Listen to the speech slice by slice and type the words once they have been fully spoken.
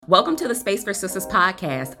Welcome to the Space for Sisters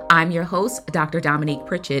podcast. I'm your host, Dr. Dominique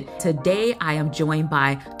Pritchett. Today, I am joined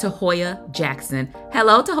by Tahoya Jackson.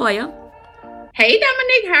 Hello, Tahoya. Hey,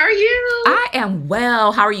 Dominique, how are you? I am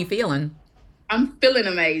well. How are you feeling? I'm feeling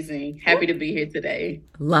amazing. Happy to be here today.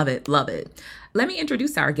 Love it, love it. Let me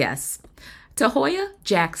introduce our guest. Tahoya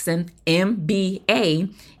Jackson,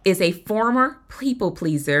 MBA, is a former people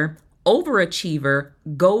pleaser, overachiever,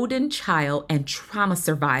 golden child, and trauma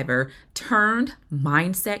survivor turned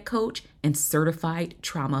mindset coach and certified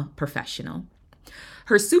trauma professional.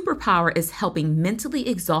 Her superpower is helping mentally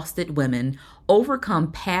exhausted women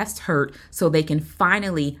overcome past hurt so they can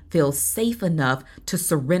finally feel safe enough to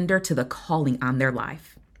surrender to the calling on their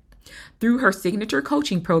life. Through her signature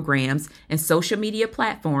coaching programs and social media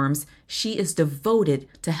platforms, she is devoted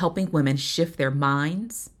to helping women shift their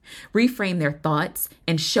minds, reframe their thoughts,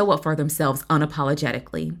 and show up for themselves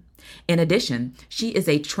unapologetically. In addition, she is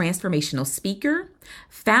a transformational speaker,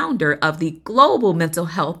 founder of the global mental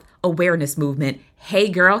health awareness movement, Hey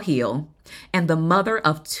Girl Heal, and the mother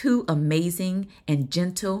of two amazing and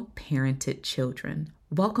gentle parented children.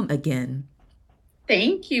 Welcome again.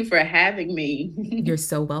 Thank you for having me. You're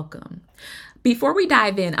so welcome. Before we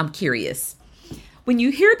dive in, I'm curious. When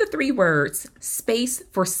you hear the three words, Space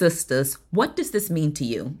for Sisters, what does this mean to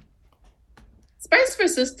you? Space for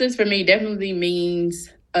Sisters for me definitely means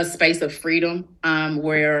a space of freedom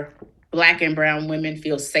where Black and brown women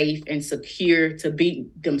feel safe and secure to be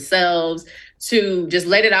themselves, to just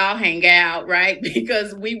let it all hang out, right?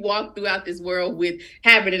 Because we walk throughout this world with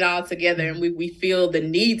having it all together, and we feel the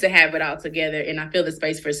need to have it all together. And I feel the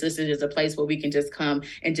Space for Sisters is a place where we can just come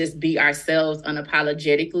and just be ourselves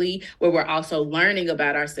unapologetically, where we're also learning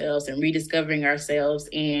about ourselves and rediscovering ourselves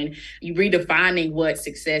and redefining what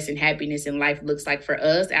success and happiness in life looks like for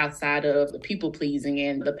us outside of the people pleasing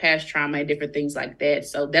and the past trauma and different things like that.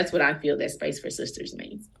 So that's what I feel that Space for Sisters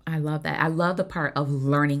means. I love that. I love the part of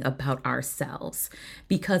learning about ourselves,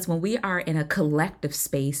 because when we are in a collective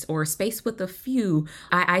space or a space with a few,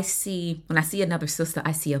 when I see another sister,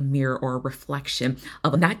 I see a mirror or a reflection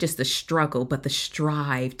of not just the struggle, but the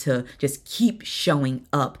strive to just keep showing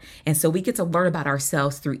up. And so we get to learn about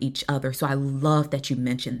ourselves through each other. So I love that you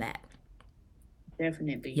mentioned that.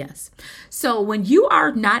 Definitely. Yes. So when you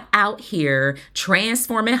are not out here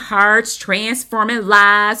transforming hearts, transforming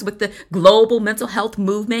lives with the global mental health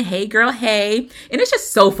movement, Hey Girl, Hey, and it's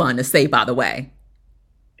just so fun to say, by the way.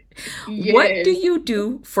 Yes. What do you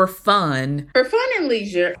do for fun? For fun and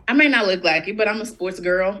leisure, I may not look like it, but I'm a sports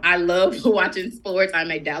girl. I love watching sports.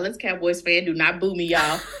 I'm a Dallas Cowboys fan. Do not boo me,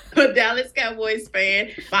 y'all. I'm a Dallas Cowboys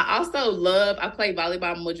fan. I played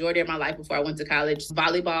volleyball majority of my life before I went to college.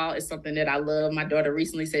 Volleyball is something that I love. My daughter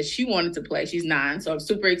recently said she wanted to play. She's 9, so I'm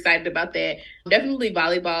super excited about that. Definitely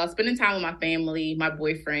volleyball, spending time with my family, my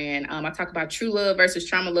boyfriend. I talk about true love versus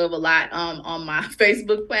trauma love a lot on my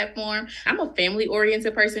Facebook platform. I'm a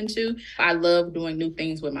family-oriented person too. I love doing new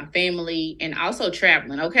things with my family and also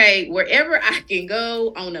traveling. Okay, wherever I can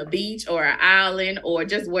go, on a beach or an island or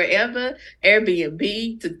just wherever,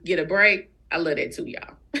 Airbnb to get a break. I love that too,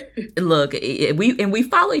 y'all. Look, we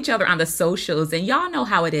follow each other on the socials, and y'all know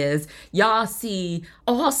how it is. Y'all see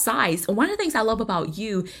all sides. One of the things I love about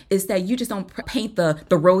you is that you just don't paint the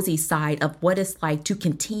rosy side of what it's like to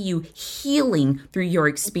continue healing through your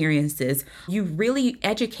experiences. You really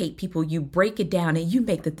educate people, you break it down, and you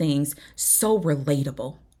make the things so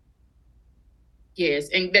relatable. Yes,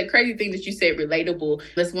 and the crazy thing that you said, relatable,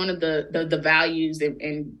 that's one of the values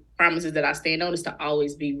and promises that I stand on is to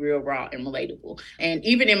always be real, raw, and relatable. And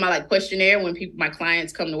even in my questionnaire, when my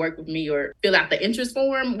clients come to work with me or fill out the interest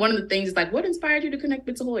form, one of the things is what inspired you to connect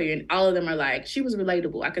with Tahoya? And all of them are like, she was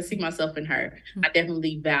relatable. I could see myself in her. I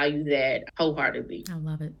definitely value that wholeheartedly. I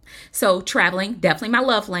love it. So traveling, definitely my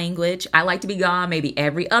love language. I like to be gone maybe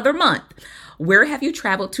every other month. Where have you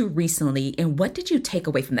traveled to recently, and what did you take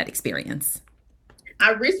away from that experience?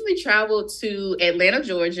 I recently traveled to Atlanta,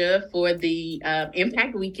 Georgia for the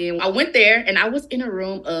Impact Weekend. I went there and I was in a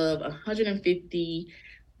room of 150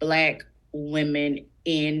 Black women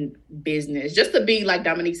in business, just to be, like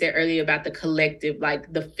Dominique said earlier, about the collective,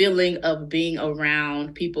 the feeling of being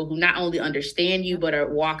around people who not only understand you, but are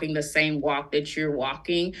walking the same walk that you're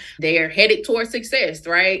walking. They're headed towards success,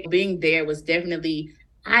 right? Being there was definitely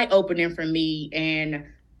eye-opening for me and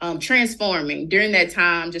transforming. During that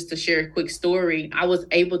time, just to share a quick story, I was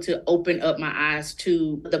able to open up my eyes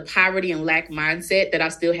to the poverty and lack mindset that I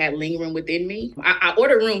still had lingering within me. I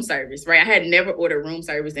ordered room service, right? I had never ordered room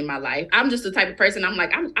service in my life. I'm just the type of person,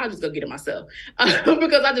 I'll just go get it myself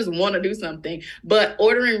because I just want to do something. But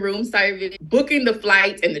ordering room service, booking the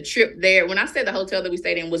flights and the trip there, when I said the hotel that we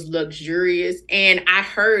stayed in was luxurious, and I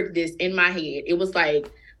heard this in my head, it was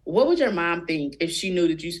like, what would your mom think if she knew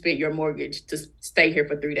that you spent your mortgage to stay here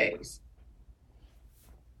for 3 days?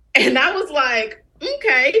 And I was like,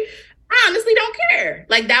 okay, I honestly don't care.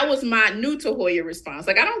 Like, that was my new to Hoya response.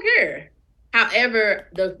 Like, I don't care. However,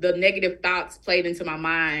 the negative thoughts played into my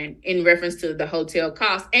mind in reference to the hotel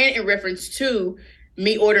cost and in reference to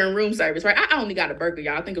me ordering room service, right? I only got a burger,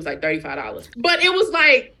 y'all. I think it was like $35. But it was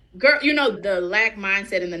like, girl, the lack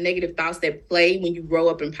mindset and the negative thoughts that play when you grow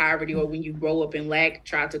up in poverty or when you grow up in lack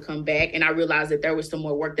try to come back. And I realized that there was some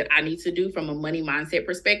more work that I need to do from a money mindset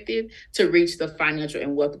perspective to reach the financial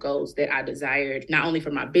and wealth goals that I desired, not only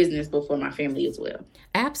for my business, but for my family as well.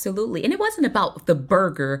 Absolutely. And it wasn't about the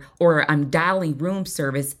burger or I'm dialing room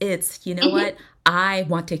service. It's, you know what? I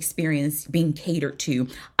want to experience being catered to.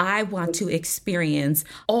 I want to experience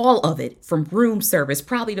all of it, from room service,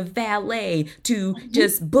 probably to valet, to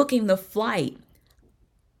just booking the flight.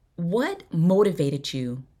 What motivated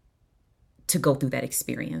you to go through that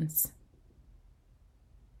experience?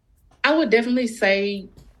 I would definitely say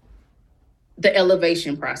the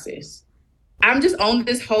elevation process. I'm just on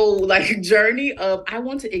this whole journey of I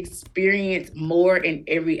want to experience more in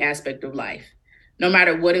every aspect of life. No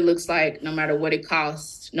matter what it looks like, no matter what it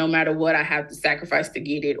costs, no matter what I have to sacrifice to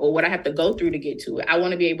get it or what I have to go through to get to it. I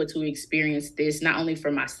want to be able to experience this not only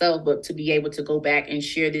for myself, but to be able to go back and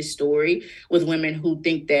share this story with women who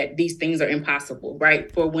think that these things are impossible,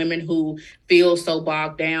 right? For women who feel so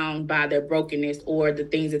bogged down by their brokenness or the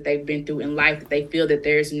things that they've been through in life that they feel that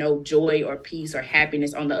there's no joy or peace or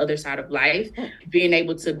happiness on the other side of life. Being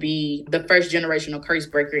able to be the first generational curse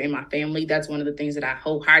breaker in my family, that's one of the things that I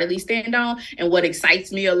wholeheartedly stand on and what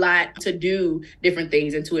excites me a lot to do different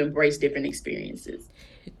things and to embrace different experiences.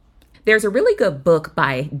 There's a really good book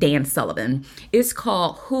by Dan Sullivan. It's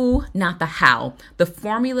called Who, Not the How, The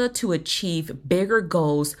Formula to Achieve Bigger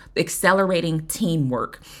Goals, Accelerating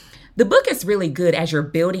Teamwork. The book is really good as you're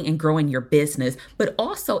building and growing your business, but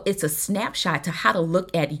also it's a snapshot to how to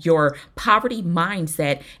look at your poverty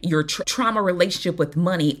mindset, your trauma relationship with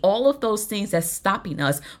money, all of those things that's stopping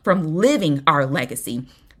us from living our legacy.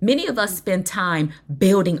 Many of us spend time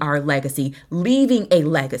building our legacy, leaving a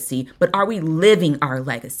legacy, but are we living our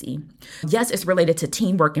legacy? Yes, it's related to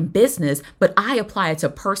teamwork and business, but I apply it to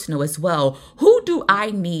personal as well. Who do I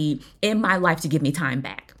need in my life to give me time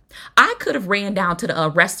back? I could have ran down to the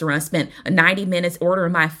restaurant, spent 90 minutes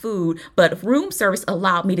ordering my food, but room service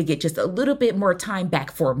allowed me to get just a little bit more time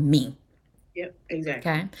back for me. Yep,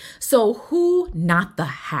 exactly. Okay. So who, not the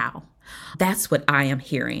how? That's what I am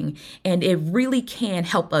hearing. And it really can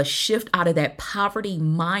help us shift out of that poverty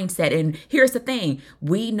mindset. And here's the thing.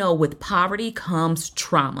 We know with poverty comes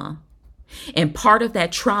trauma. And part of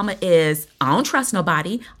that trauma is, I don't trust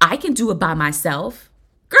nobody. I can do it by myself.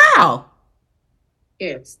 Girl.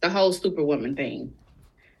 Yes, the whole superwoman thing.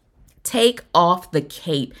 Take off the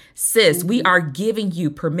cape. Sis, we are giving you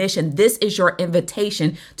permission. This is your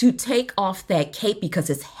invitation to take off that cape because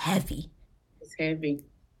it's heavy. It's heavy.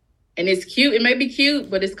 And it's cute. It may be cute,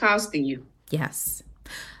 but it's costing you. Yes.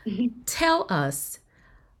 Tell us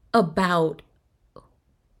about,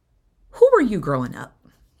 who were you growing up?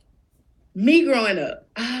 Me growing up.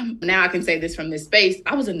 Now I can say this from this space.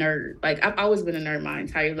 I was a nerd. I've always been a nerd my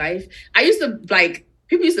entire life. I used to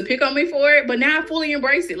people used to pick on me for it, but now I fully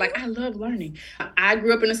embrace it. I love learning. I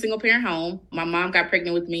grew up in a single parent home. My mom got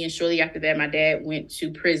pregnant with me, and shortly after that, my dad went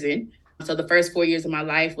to prison. So the first 4 years of my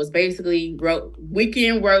life was basically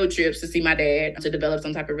weekend road trips to see my dad, to develop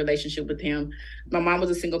some type of relationship with him. My mom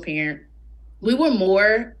was a single parent. We were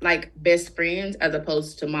more like best friends as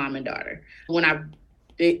opposed to mom and daughter. When I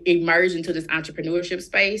emerged into this entrepreneurship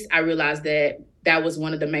space, I realized that was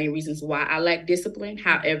one of the main reasons why I lack discipline.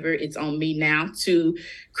 However, it's on me now to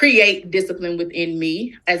create discipline within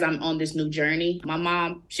me as I'm on this new journey. My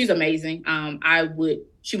mom, she's amazing.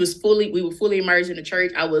 We were fully immersed in the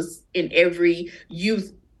church. I was in every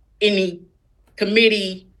youth, any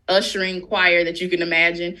committee, ushering, choir that you can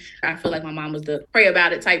imagine. I feel like my mom was the pray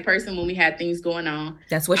about it type person when we had things going on.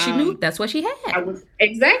 That's what she knew. That's what she had.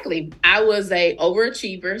 Exactly. I was a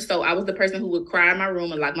overachiever. So I was the person who would cry in my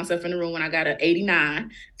room and lock myself in the room when I got an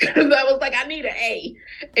 89. Because I was like, I need an A.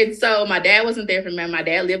 And so my dad wasn't there for me. My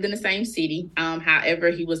dad lived in the same city. However,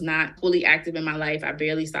 he was not fully active in my life. I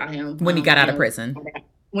barely saw him. When he got out of prison.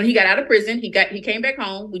 When he got out of prison, he came back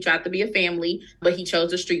home. We tried to be a family, but he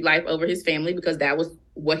chose the street life over his family because that was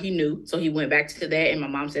what he knew. So he went back to that, and my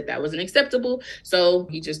mom said that wasn't acceptable. So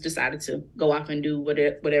he just decided to go off and do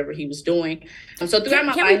whatever he was doing. So throughout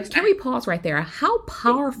my life, can we pause right there? How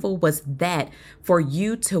powerful was that for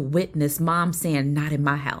you to witness mom saying, "Not in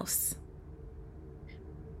my house"?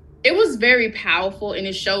 It was very powerful, and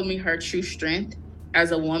it showed me her true strength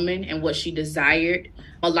as a woman and what she desired.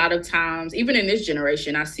 A lot of times, even in this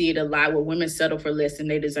generation, I see it a lot where women settle for less than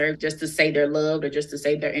they deserve just to say they're loved or just to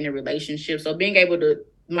say they're in a relationship. So being able to,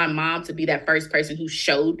 my mom to be that first person who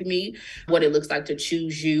showed me what it looks like to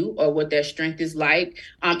choose you or what their strength is like,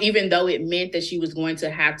 even though it meant that she was going to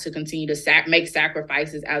have to continue to make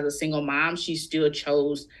sacrifices as a single mom, she still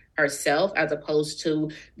chose herself as opposed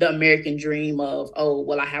to the American dream of, oh,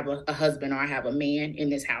 well, I have a husband or I have a man in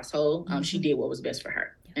this household. She did what was best for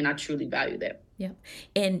her. And I truly value that. Yep.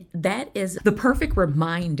 And that is the perfect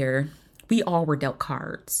reminder. We all were dealt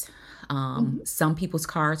cards. Some people's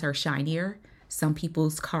cards are shinier. Some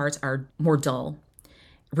people's cards are more dull,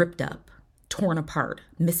 ripped up, torn apart,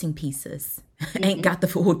 missing pieces, ain't got the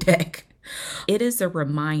full deck. It is a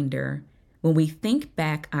reminder when we think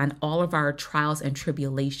back on all of our trials and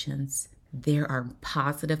tribulations, there are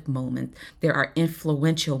positive moments. There are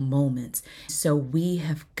influential moments. So we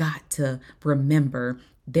have got to remember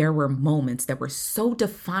there were moments that were so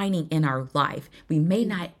defining in our life. We may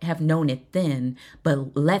not have known it then,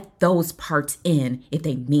 but let those parts in if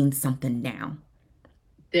they mean something now.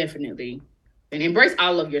 Definitely. And embrace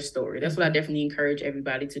all of your story. That's what I definitely encourage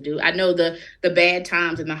everybody to do. I know the bad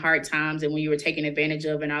times and the hard times and when you were taken advantage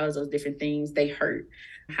of and all of those different things, they hurt.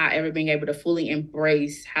 However, being able to fully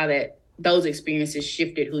embrace how those experiences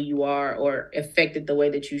shifted who you are or affected the way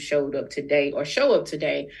that you showed up today or show up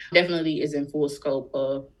today definitely is in full scope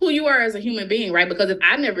of who you are as a human being, right? Because if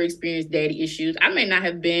I never experienced daddy issues, I may not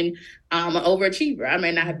have been an overachiever. I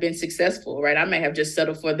may not have been successful, right? I may have just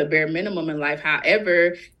settled for the bare minimum in life.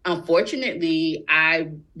 However, unfortunately, I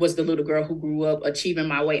was the little girl who grew up achieving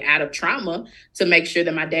my way out of trauma to make sure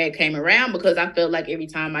that my dad came around because I felt like every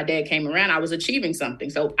time my dad came around, I was achieving something.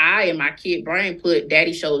 So I, in my kid brain, put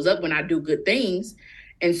daddy shows up when I do good things.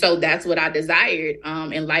 And so that's what I desired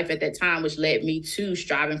in life at that time, which led me to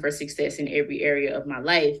striving for success in every area of my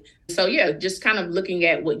life. So, yeah, just kind of looking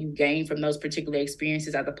at what you gain from those particular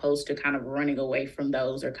experiences as opposed to kind of running away from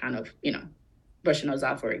those or kind of, brushing those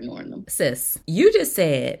off or ignoring them. Sis, you just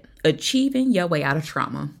said achieving your way out of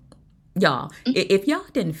trauma. Y'all, if y'all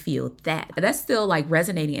didn't feel that, that's still like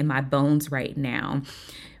resonating in my bones right now.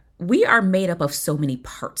 We are made up of so many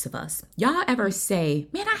parts of us. Y'all ever say,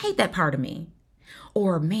 man, I hate that part of me?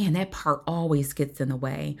 Or, man, that part always gets in the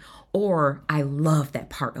way. Or, I love that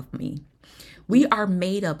part of me. We are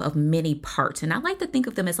made up of many parts. And I like to think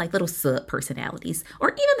of them as like little sub-personalities.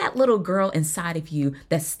 Or even that little girl inside of you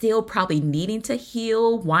that's still probably needing to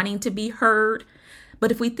heal, wanting to be heard. But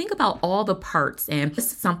if we think about all the parts, and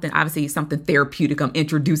this is something therapeutic I'm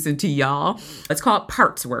introducing to y'all. It's called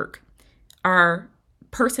parts work. Our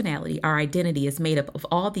personality, our identity is made up of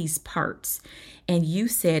all these parts. And you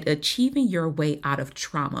said achieving your way out of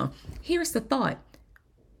trauma. Here's the thought.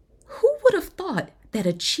 Who would have thought that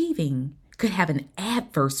achieving could have an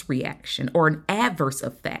adverse reaction or an adverse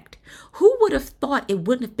effect? Who would have thought it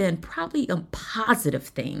wouldn't have been probably a positive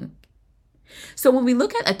thing? So when we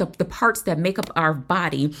look at the parts that make up our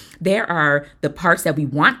body, there are the parts that we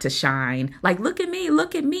want to shine, like look at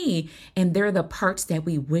me. And they're the parts that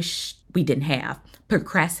we wish we didn't have.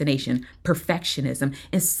 Procrastination, perfectionism,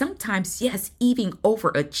 and sometimes, yes, even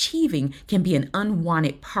overachieving can be an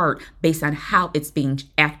unwanted part based on how it's being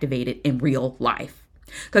activated in real life.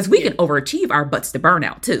 Because we can overachieve our butts to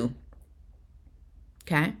burnout too.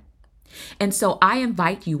 Okay? And so I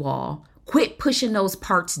invite you all, quit pushing those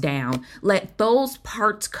parts down. Let those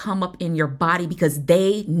parts come up in your body because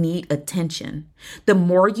they need attention. The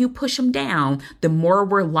more you push them down, the more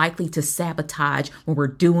we're likely to sabotage when we're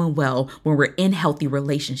doing well, when we're in healthy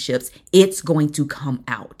relationships. It's going to come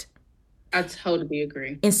out. I totally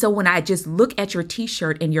agree. And so when I just look at your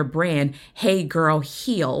t-shirt and your brand, Hey Girl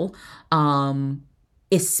Heal,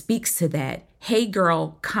 it speaks to that. Hey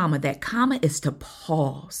girl, comma, that comma is to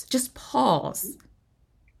pause. Just pause.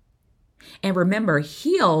 And remember,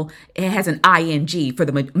 heal, it has an ing for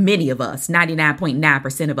the many of us,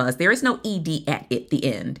 99.9% of us. There is no ed at the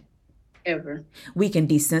end. Ever. We can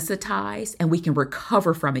desensitize and we can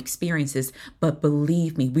recover from experiences, but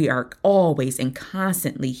believe me, we are always and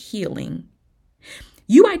constantly healing.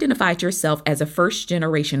 You identified yourself as a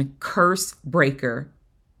first-generation curse breaker.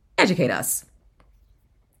 Educate us.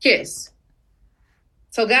 Yes.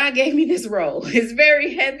 So God gave me this role. It's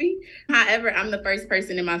very heavy. However, I'm the first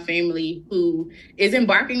person in my family who is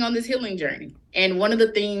embarking on this healing journey. And one of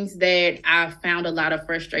the things that I found a lot of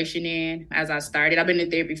frustration in as I started, I've been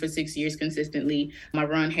in therapy for 6 years consistently. I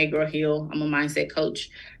run Hey Girl Heal. I'm a mindset coach.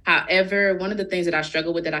 However, one of the things that I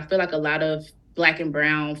struggle with that I feel like a lot of Black and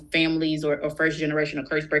brown families or first generation of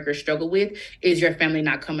curse breakers struggle with is your family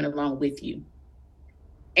not coming along with you.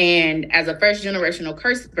 And as a first generational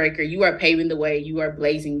curse breaker, you are paving the way. You are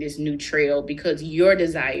blazing this new trail because your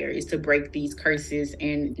desire is to break these curses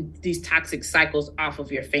and these toxic cycles off of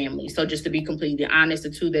your family. So, just to be completely honest,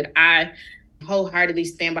 the two that I wholeheartedly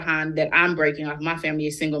stand behind that I'm breaking off my family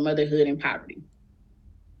is single motherhood and poverty.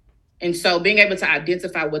 And so being able to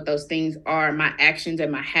identify what those things are, my actions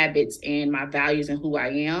and my habits and my values and who I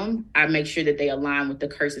am, I make sure that they align with the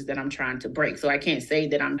curses that I'm trying to break. So I can't say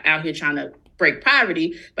that I'm out here trying to break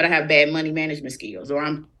poverty, but I have bad money management skills, or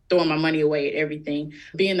I'm throwing my money away at everything.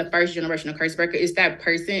 Being the first generational curse breaker is that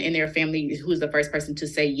person in their family who's the first person to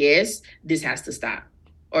say, yes, this has to stop.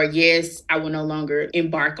 Or yes, I will no longer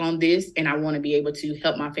embark on this, and I want to be able to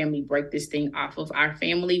help my family break this thing off of our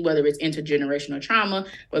family, whether it's intergenerational trauma,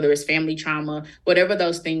 whether it's family trauma, whatever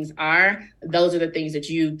those things are. Those are the things that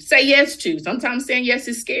you say yes to. Sometimes saying yes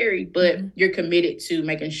is scary, but you're committed to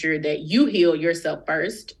making sure that you heal yourself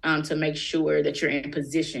first, to make sure that you're in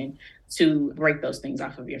position to break those things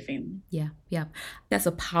off of your family. Yeah, yeah. That's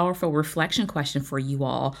a powerful reflection question for you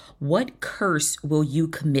all. What curse will you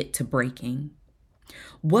commit to breaking?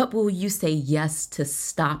 What will you say yes to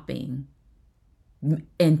stopping?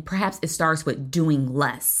 And perhaps it starts with doing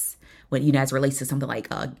less when, as it relates to something like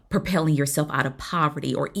propelling yourself out of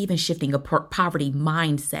poverty, or even shifting a poverty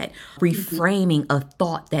mindset, reframing a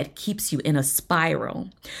thought that keeps you in a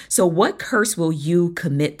spiral. So what curse will you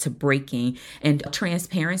commit to breaking? And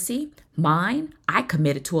transparency, mine, I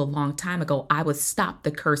committed to a long time ago. I would stop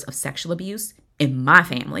the curse of sexual abuse in my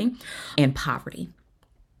family and poverty.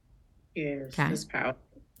 Yes, okay. That's powerful.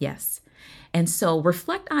 Yes. And so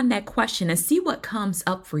reflect on that question and see what comes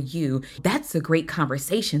up for you. That's a great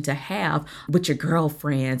conversation to have with your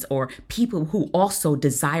girlfriends or people who also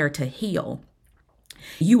desire to heal.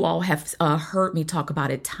 You all have heard me talk about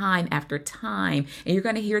it time after time, and you're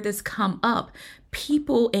going to hear this come up.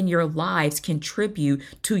 People in your lives contribute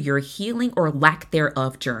to your healing or lack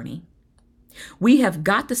thereof journey. We have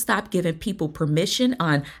got to stop giving people permission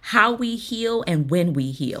on how we heal and when we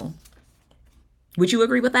heal. Would you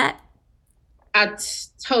agree with that? I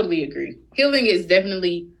totally agree. Healing is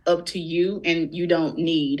definitely up to you, and you don't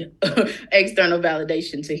need external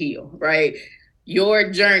validation to heal, right?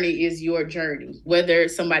 Your journey is your journey. Whether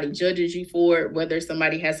somebody judges you for it, whether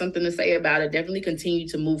somebody has something to say about it, definitely continue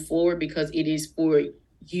to move forward because it is for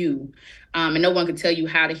you. And no one can tell you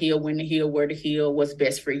how to heal, when to heal, where to heal, what's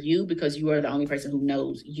best for you, because you are the only person who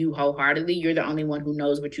knows you wholeheartedly. You're the only one who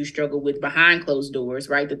knows what you struggle with behind closed doors,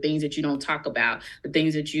 right? The things that you don't talk about, the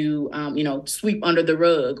things that you, sweep under the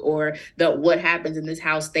rug, or the what happens in this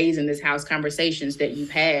house stays in this house conversations that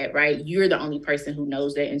you've had, right? You're the only person who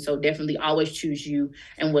knows that. And so definitely always choose you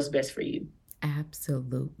and what's best for you.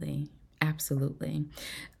 Absolutely. Absolutely.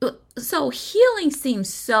 So healing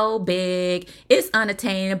seems so big. It's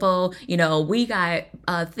unattainable. We got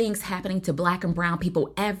things happening to Black and brown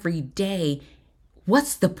people every day.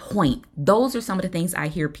 What's the point? Those are some of the things I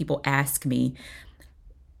hear people ask me.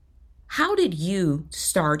 How did you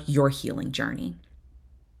start your healing journey?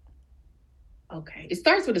 Okay. It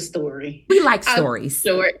starts with a story. We like stories.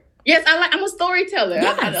 Yes, I'm a storyteller.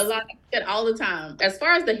 Yes. I like that all the time. As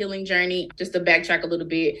far as the healing journey, just to backtrack a little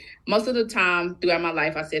bit, most of the time throughout my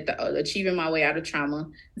life, I said achieving my way out of trauma.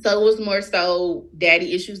 So it was more so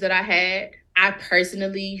daddy issues that I had. I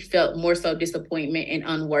personally felt more so disappointment and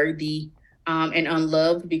unworthy and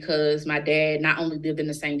unloved because my dad not only lived in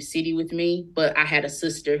the same city with me, but I had a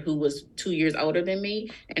sister who was 2 years older than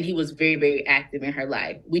me, and he was very, very active in her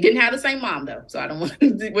life. We didn't have the same mom, though, so I don't want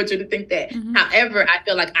you to think that. Mm-hmm. However, I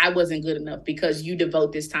feel like I wasn't good enough because you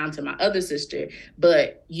devote this time to my other sister,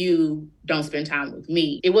 but you don't spend time with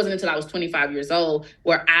me. It wasn't until I was 25 years old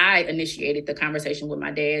where I initiated the conversation with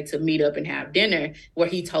my dad to meet up and have dinner, where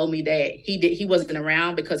he told me that he wasn't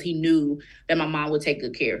around because he knew that my mom would take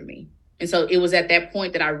good care of me. And so it was at that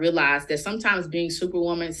point that I realized that sometimes being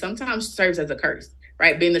Superwoman sometimes serves as a curse,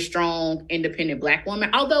 right? Being the strong, independent Black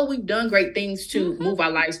woman. Although we've done great things to move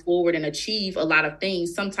our lives forward and achieve a lot of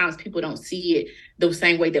things, sometimes people don't see it the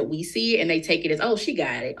same way that we see it. And they take it as, oh, she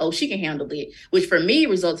got it. Oh, she can handle it. Which for me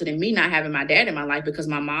resulted in me not having my dad in my life because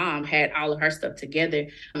my mom had all of her stuff together.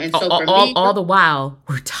 And so for me, all the while,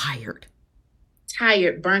 we're tired,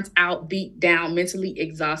 burnt out, beat down, mentally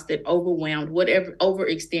exhausted, overwhelmed, whatever,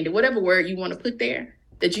 overextended, whatever word you want to put there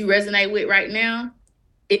that you resonate with right now,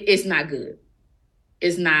 it's not good.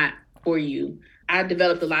 It's not for you. I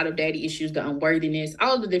developed a lot of daddy issues, the unworthiness,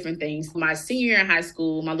 all of the different things. My senior year in high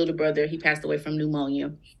school, my little brother, he passed away from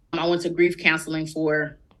pneumonia. I went to grief counseling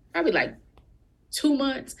for probably like 2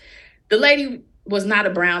 months. The lady was not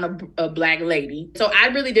a black lady. So I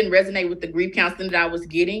really didn't resonate with the grief counseling that I was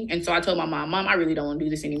getting. And so I told my mom, I really don't want to do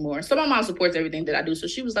this anymore. So my mom supports everything that I do. So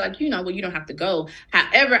she was like, well, you don't have to go.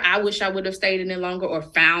 However, I wish I would have stayed in it longer or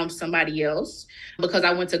found somebody else, because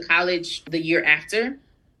I went to college the year after.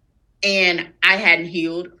 And I hadn't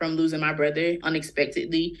healed from losing my brother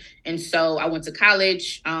unexpectedly. And so I went to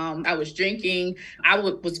college. I was drinking. I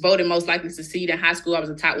was voted most likely to succeed in high school. I was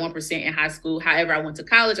a top 1% in high school. However, I went to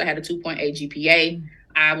college. I had a 2.8 GPA.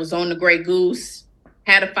 I was on the Grey Goose,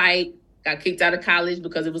 had a fight, got kicked out of college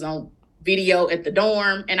because it was on video at the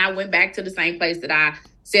dorm. And I went back to the same place that I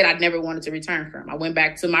said I'd never wanted to return from. I went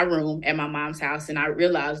back to my room at my mom's house, and I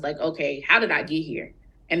realized, like, okay, how did I get here?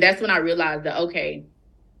 And that's when I realized that, okay,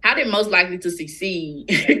 how did most likely to succeed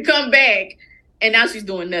come back, and now she's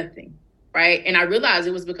doing nothing, right? And I realized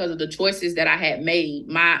it was because of the choices that I had made,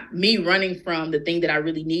 me running from the thing that I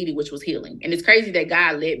really needed, which was healing. And it's crazy that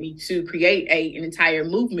God led me to create an entire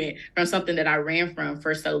movement from something that I ran from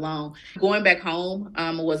for so long. Going back home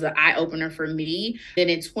was an eye-opener for me. Then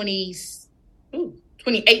in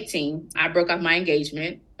 2018, I broke off my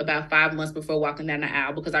engagement about 5 months before walking down the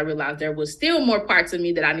aisle, because I realized there was still more parts of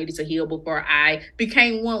me that I needed to heal before I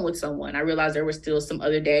became one with someone. I realized there were still some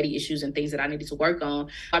other daddy issues and things that I needed to work on.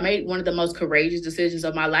 I made one of the most courageous decisions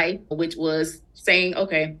of my life, which was saying,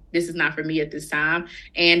 okay, this is not for me at this time,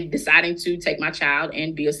 and deciding to take my child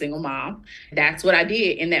and be a single mom. That's what I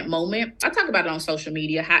did in that moment. I talk about it on social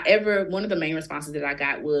media. However, one of the main responses that I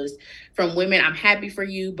got was from women, I'm happy for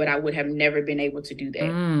you, but I would have never been able to do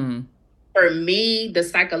that. For me, the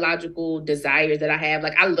psychological desires that I have,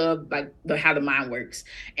 like, I love how the mind works.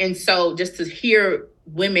 And so just to hear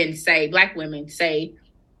women say, Black women say,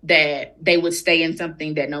 that they would stay in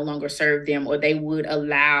something that no longer served them, or they would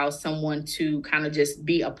allow someone to kind of just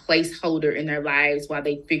be a placeholder in their lives while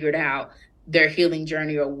they figured out their healing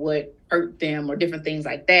journey or what hurt them or different things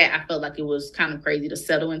like that. I felt like it was kind of crazy to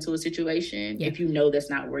settle into a situation if you know that's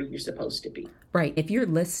not where you're supposed to be. Right. If you're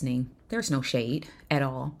listening, there's no shade at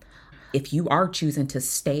all. If you are choosing to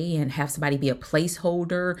stay and have somebody be a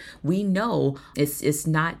placeholder, we know it's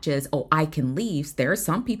not just, oh, I can leave. There are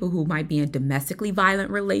some people who might be in domestically violent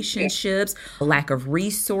relationships, lack of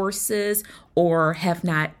resources, or have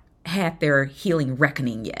not had their healing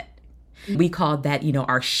reckoning yet. We call that,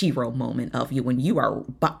 our Shiro moment of you, when you are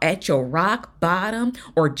at your rock bottom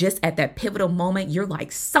or just at that pivotal moment, you're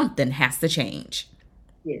like, something has to change.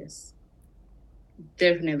 Yes.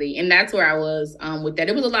 Definitely. And that's where I was with that.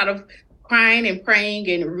 It was a lot of crying and praying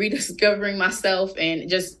and rediscovering myself and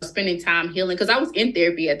just spending time healing, because I was in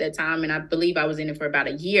therapy at that time, and I believe I was in it for about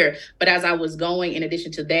a year. But as I was going, in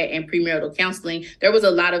addition to that and premarital counseling, there was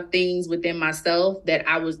a lot of things within myself that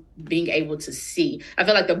I was being able to see. I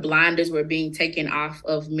felt like the blinders were being taken off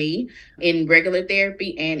of me in regular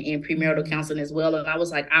therapy and in premarital counseling as well. And I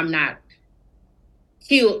was like, I'm not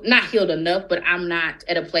healed enough, but I'm not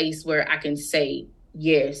at a place where I can say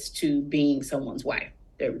yes to being someone's wife.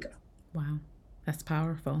 There we go. Wow, that's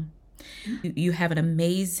powerful. You have an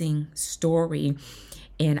amazing story,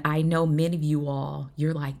 and I know many of you all,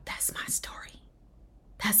 you're like, that's my story.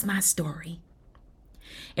 That's my story.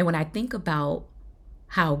 And when I think about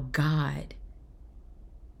how God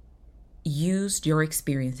used your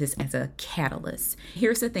experiences as a catalyst.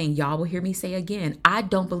 Here's the thing, y'all will hear me say again, I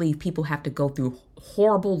don't believe people have to go through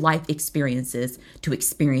horrible life experiences to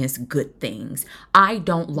experience good things. I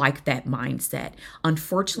don't like that mindset.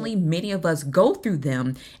 Unfortunately, many of us go through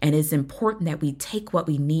them, and it's important that we take what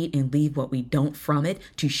we need and leave what we don't from it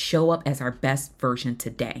to show up as our best version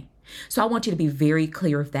today. So I want you to be very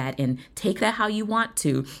clear of that and take that how you want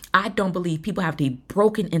to. I don't believe people have to be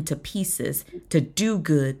broken into pieces to do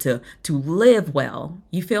good, to live well.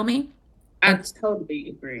 You feel me? I totally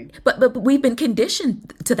agree. But we've been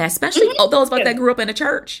conditioned to that, especially those of us that grew up in a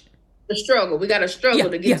church. The struggle. We got to struggle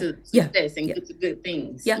to get to success and get to good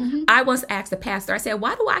things. Yeah. I once asked the pastor, I said,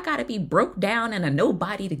 why do I got to be broke down and a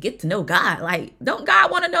nobody to get to know God? Like, don't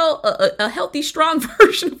God want to know a healthy, strong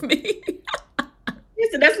version of me?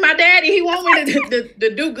 Listen, that's my daddy. He want me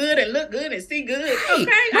to do good and look good and see good.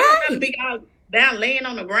 Okay. I don't have to be all down laying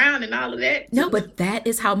on the ground and all of that. No, but that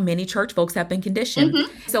is how many church folks have been conditioned.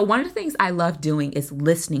 So one of the things I love doing is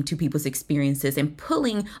listening to people's experiences and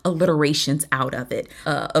pulling alliterations out of it.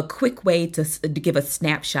 A quick way to give a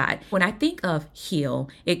snapshot. When I think of heal,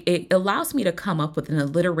 it allows me to come up with an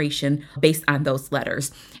alliteration based on those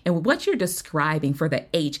letters. And what you're describing for the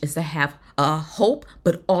H is to have a hope,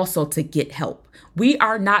 but also to get help. We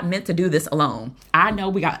are not meant to do this alone. I know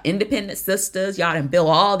we got independent sisters. Y'all done build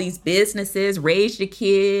all these businesses, raise your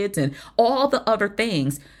kids, and all the other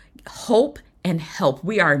things. Hope and help.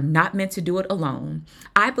 We are not meant to do it alone.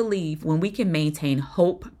 I believe when we can maintain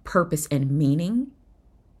hope, purpose, and meaning,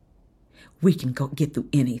 we can go get through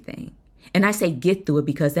anything. And I say get through it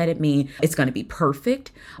because that doesn't mean it's going to be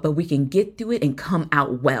perfect, but we can get through it and come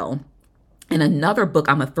out well. And another book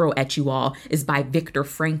I'm going to throw at you all is by Viktor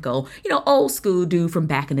Frankl, old school dude from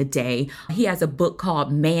back in the day. He has a book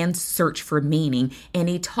called Man's Search for Meaning, and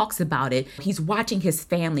he talks about it. He's watching his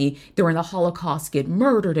family during the Holocaust get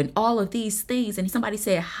murdered and all of these things. And somebody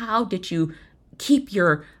said, how did you keep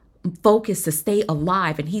your focus to stay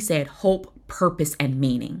alive? And he said, hope, purpose, and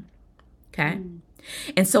meaning. Okay.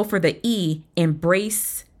 And so for the E,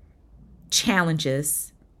 embrace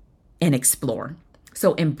challenges and explore.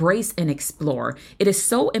 So embrace and explore. It is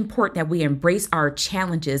so important that we embrace our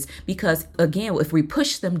challenges because, again, if we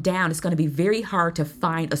push them down, it's going to be very hard to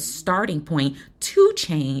find a starting point to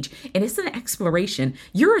change. And it's an exploration.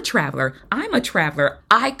 You're a traveler. I'm a traveler.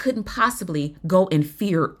 I couldn't possibly go in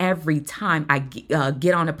fear every time I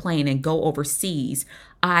get on a plane and go overseas.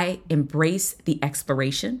 I embrace the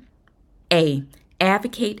exploration. A,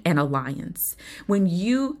 advocate an alliance. When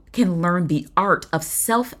you can learn the art of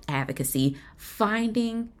self-advocacy,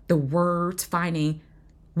 finding the words, finding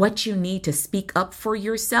what you need to speak up for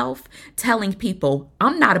yourself, telling people,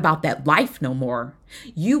 I'm not about that life no more.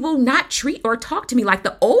 You will not treat or talk to me like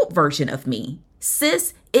the old version of me.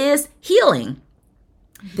 Sis is healing.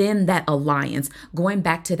 Then that alliance, going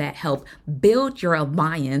back to that help, build your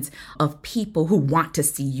alliance of people who want to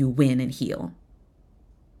see you win and heal.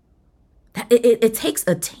 It takes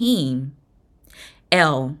a team.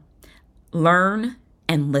 L, learn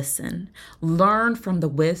and listen. Learn from the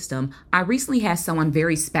wisdom. I recently had someone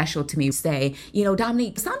very special to me say,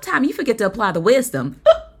 Dominique, sometimes you forget to apply the wisdom.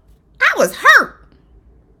 I was hurt.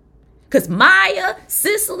 Because Maya,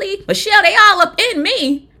 Cicely, Michelle, they all up in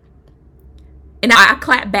me. And I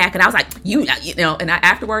clapped back and I was like,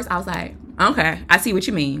 afterwards I was like, okay, I see what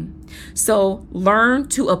you mean. So learn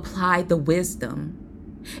to apply the wisdom.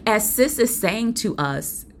 As Sis is saying to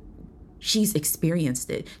us, she's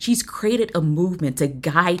experienced it. She's created a movement to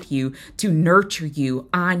guide you, to nurture you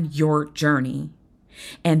on your journey.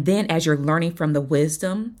 And then as you're learning from the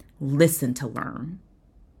wisdom, listen to learn.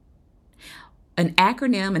 An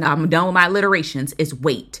acronym, and I'm done with my alliterations, is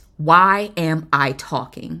WAIT. Why am I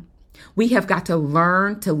talking? We have got to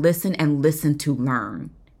learn to listen and listen to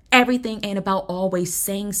learn. Everything ain't about always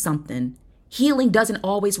saying something. Healing doesn't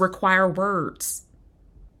always require words.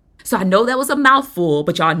 So I know that was a mouthful,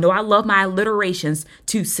 but y'all know I love my alliterations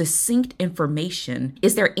to succinct information.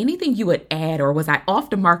 Is there anything you would add, or was I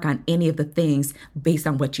off the mark on any of the things based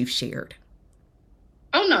on what you've shared?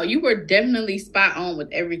 Oh, no, you were definitely spot on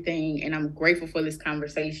with everything, and I'm grateful for this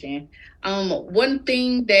conversation. One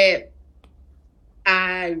thing that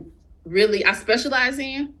I specialize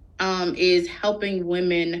in is helping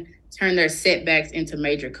women turn their setbacks into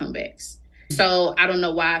major comebacks. So I don't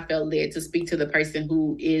know why I felt led to speak to the person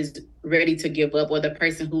who is ready to give up or the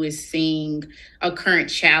person who is seeing a current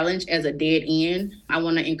challenge as a dead end. I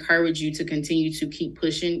want to encourage you to continue to keep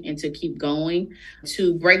pushing and to keep going,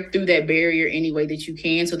 to break through that barrier any way that you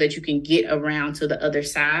can so that you can get around to the other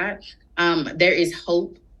side. There is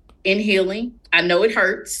hope in healing. I know it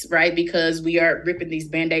hurts, right? Because we are ripping these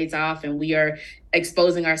Band-Aids off and we are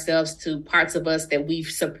exposing ourselves to parts of us that we've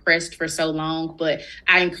suppressed for so long. But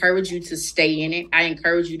I encourage you to stay in it. I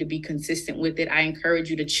encourage you to be consistent with it. I encourage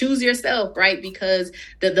you to choose yourself, right? Because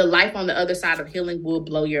the life on the other side of healing will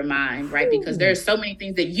blow your mind, right? Because there are so many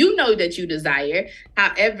things that you know that you desire.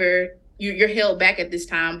 However, you're held back at this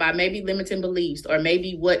time by maybe limiting beliefs or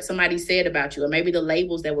maybe what somebody said about you or maybe the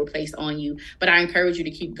labels that were placed on you. But I encourage you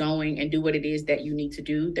to keep going and do what it is that you need to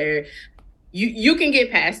do. You can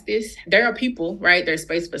get past this. There are people, right? There's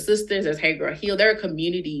Space for Sisters, there's Hey Girl Heal. There are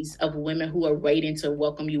communities of women who are waiting to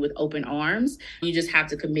welcome you with open arms. You just have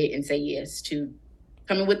to commit and say yes to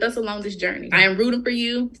coming with us along this journey. I am rooting for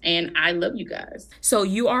you and I love you guys. So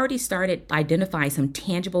you already started identifying some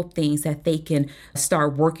tangible things that they can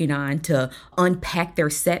start working on to unpack their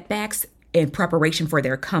setbacks in preparation for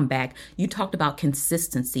their comeback. You talked about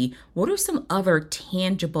consistency. What are some other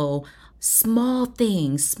tangible, small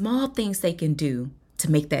things they can do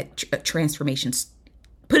to make that transformation,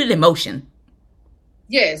 put it in motion?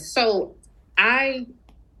 Yes. So I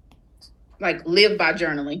live by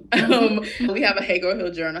journaling. We have a Hey Girl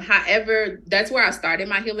Heal journal. However, that's where I started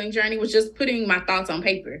my healing journey, was just putting my thoughts on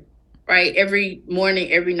paper, right? Every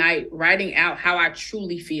morning, every night, writing out how I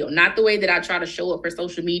truly feel. Not the way that I try to show up for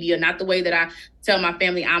social media, not the way that I tell my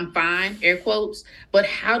family I'm fine, air quotes, but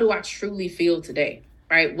how do I truly feel today?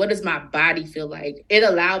 Right? What does my body feel like? It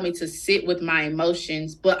allowed me to sit with my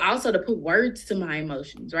emotions, but also to put words to my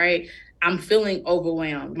emotions, right? I'm feeling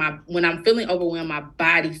overwhelmed. When I'm feeling overwhelmed, my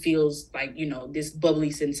body feels like, this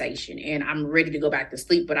bubbly sensation, and I'm ready to go back to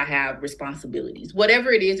sleep, but I have responsibilities.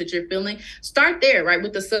 Whatever it is that you're feeling, start there, right?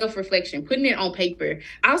 With the self-reflection, putting it on paper.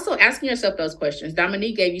 Also asking yourself those questions.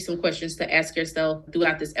 Dominique gave you some questions to ask yourself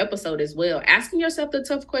throughout this episode as well. Asking yourself the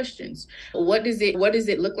tough questions. What does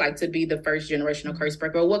it look like to be the first generational curse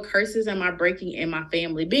breaker? Or what curses am I breaking in my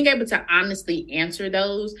family? Being able to honestly answer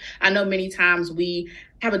those. I know many times we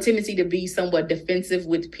have a tendency to be somewhat defensive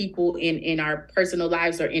with people in our personal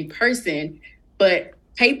lives or in person, but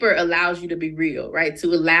paper allows you to be real, right?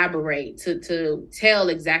 To elaborate, to tell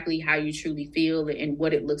exactly how you truly feel and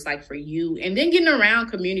what it looks like for you. And then getting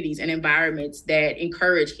around communities and environments that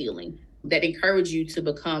encourage healing, that encourage you to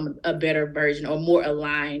become a better version or more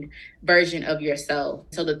aligned version of yourself.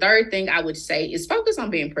 So the third thing I would say is focus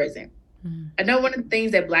on being present. I know one of the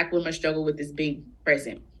things that Black women struggle with is being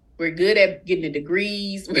present. We're good at getting the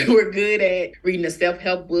degrees. We're good at reading the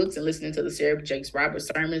self-help books and listening to the Sarah Jakes Roberts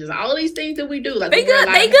sermons and all of these things that we do. Like they good.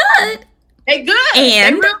 They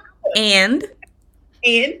good. And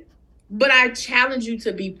but I challenge you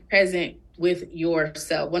to be present with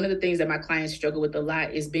yourself. One of the things that my clients struggle with a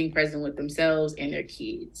lot is being present with themselves and their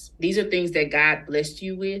kids. These are things that God blessed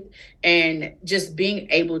you with, and just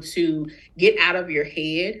being able to get out of your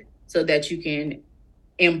head so that you can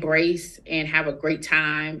embrace and have a great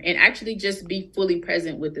time and actually just be fully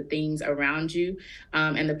present with the things around you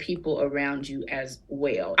and the people around you as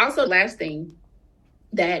well. Also, last thing,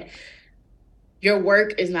 that your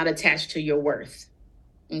work is not attached to your worth.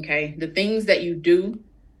 Okay. The things that you do,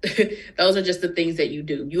 those are just the things that you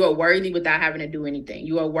do. You are worthy without having to do anything.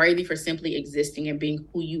 You are worthy for simply existing and being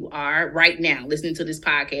who you are right now, listening to this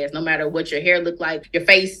podcast. No matter what your hair look like, your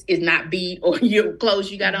face is not beat, or your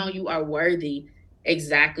clothes you got on, you are worthy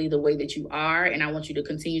exactly the way that you are. And I want you to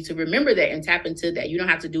continue to remember that and tap into that. You don't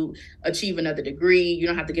have to achieve another degree. You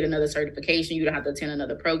don't have to get another certification. You don't have to attend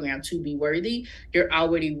another program to be worthy. You're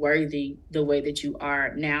already worthy the way that you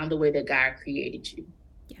are now, the way that God created you.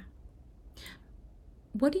 Yeah.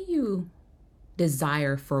 What do you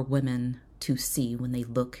desire for women to see when they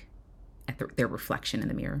look at their reflection in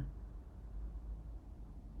the mirror?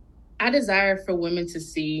 I desire for women to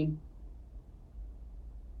see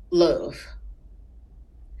love.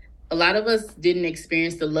 A lot of us didn't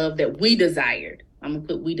experience the love that we desired. I'm going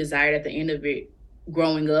to put we desired at the end of it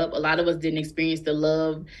growing up. A lot of us didn't experience the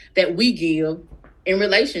love that we give in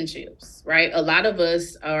relationships, right? A lot of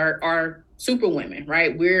us are super women,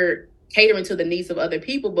 right? We're catering to the needs of other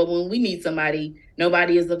people, but when we need somebody,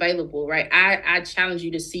 nobody is available, right? I challenge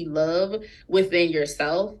you to see love within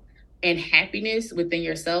yourself and happiness within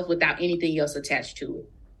yourself without anything else attached to it.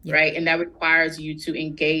 Yeah. Right. And that requires you to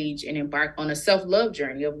engage and embark on a self-love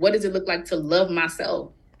journey of what does it look like to love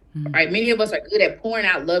myself? Mm-hmm. Right. Many of us are good at pouring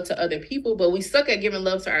out love to other people, but we suck at giving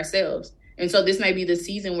love to ourselves. And so this may be the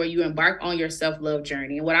season where you embark on your self-love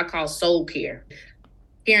journey and what I call soul care,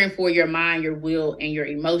 caring for your mind, your will, and your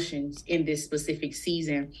emotions in this specific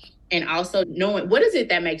season. And also knowing what is it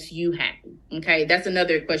that makes you happy? Okay. That's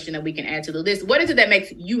another question that we can add to the list. What is it that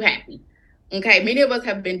makes you happy? Okay, many of us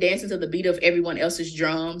have been dancing to the beat of everyone else's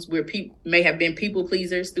drums. May have been people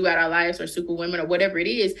pleasers throughout our lives, or superwomen, or whatever it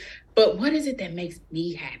is. But what is it that makes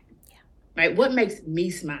me happy? Yeah. Right? What makes me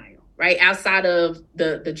smile? Right? Outside of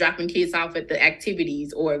the dropping kids off at the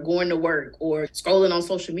activities, or going to work, or scrolling on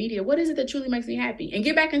social media, what is it that truly makes me happy? And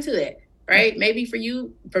get back into that. Right? Maybe for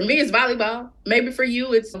me, it's volleyball. Maybe for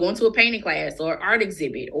you, it's going to a painting class or art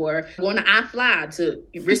exhibit, or going to iFly to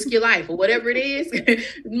risk your life, or whatever it is.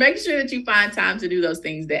 Make sure that you find time to do those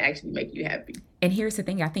things that actually make you happy. And here's the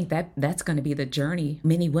thing. I think that's going to be the journey.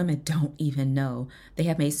 Many women don't even know. They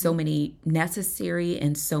have made so many necessary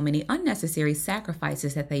and so many unnecessary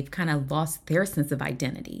sacrifices that they've kind of lost their sense of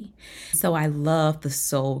identity. So I love the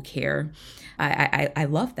soul care. I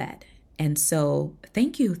love that. And so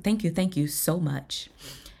thank you so much.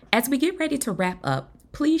 As we get ready to wrap up,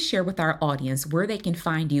 please share with our audience where they can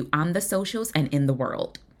find you on the socials and in the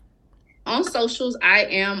world. On socials, I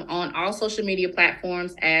am on all social media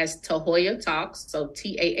platforms as Tahoya Talks, so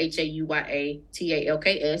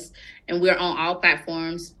TAHAUYATALKS. And we're on all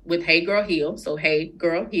platforms with Hey Girl Heal, so Hey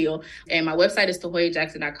Girl Heal. And my website is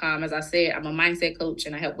TahoyaJackson.com. As I said, I'm a mindset coach,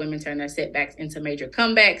 and I help women turn their setbacks into major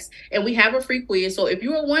comebacks. And we have a free quiz. So if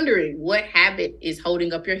you are wondering what habit is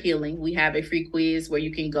holding up your healing, we have a free quiz where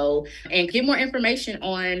you can go and get more information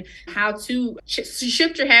on how to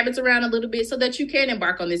shift your habits around a little bit so that you can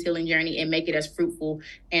embark on this healing journey and make it as fruitful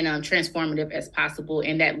and transformative as possible.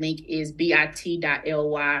 And that link is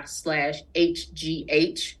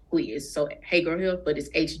bit.ly/HGH quiz. So Hey Girl Heal, but it's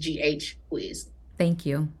HGH quiz. Thank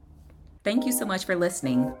you. Thank you so much for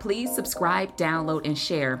listening. Please subscribe, download, and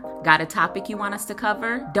share. Got a topic you want us to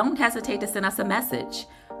cover? Don't hesitate to send us a message.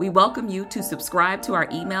 We welcome you to subscribe to our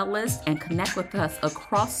email list and connect with us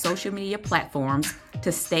across social media platforms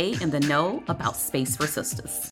to stay in the know about Space for Sisters.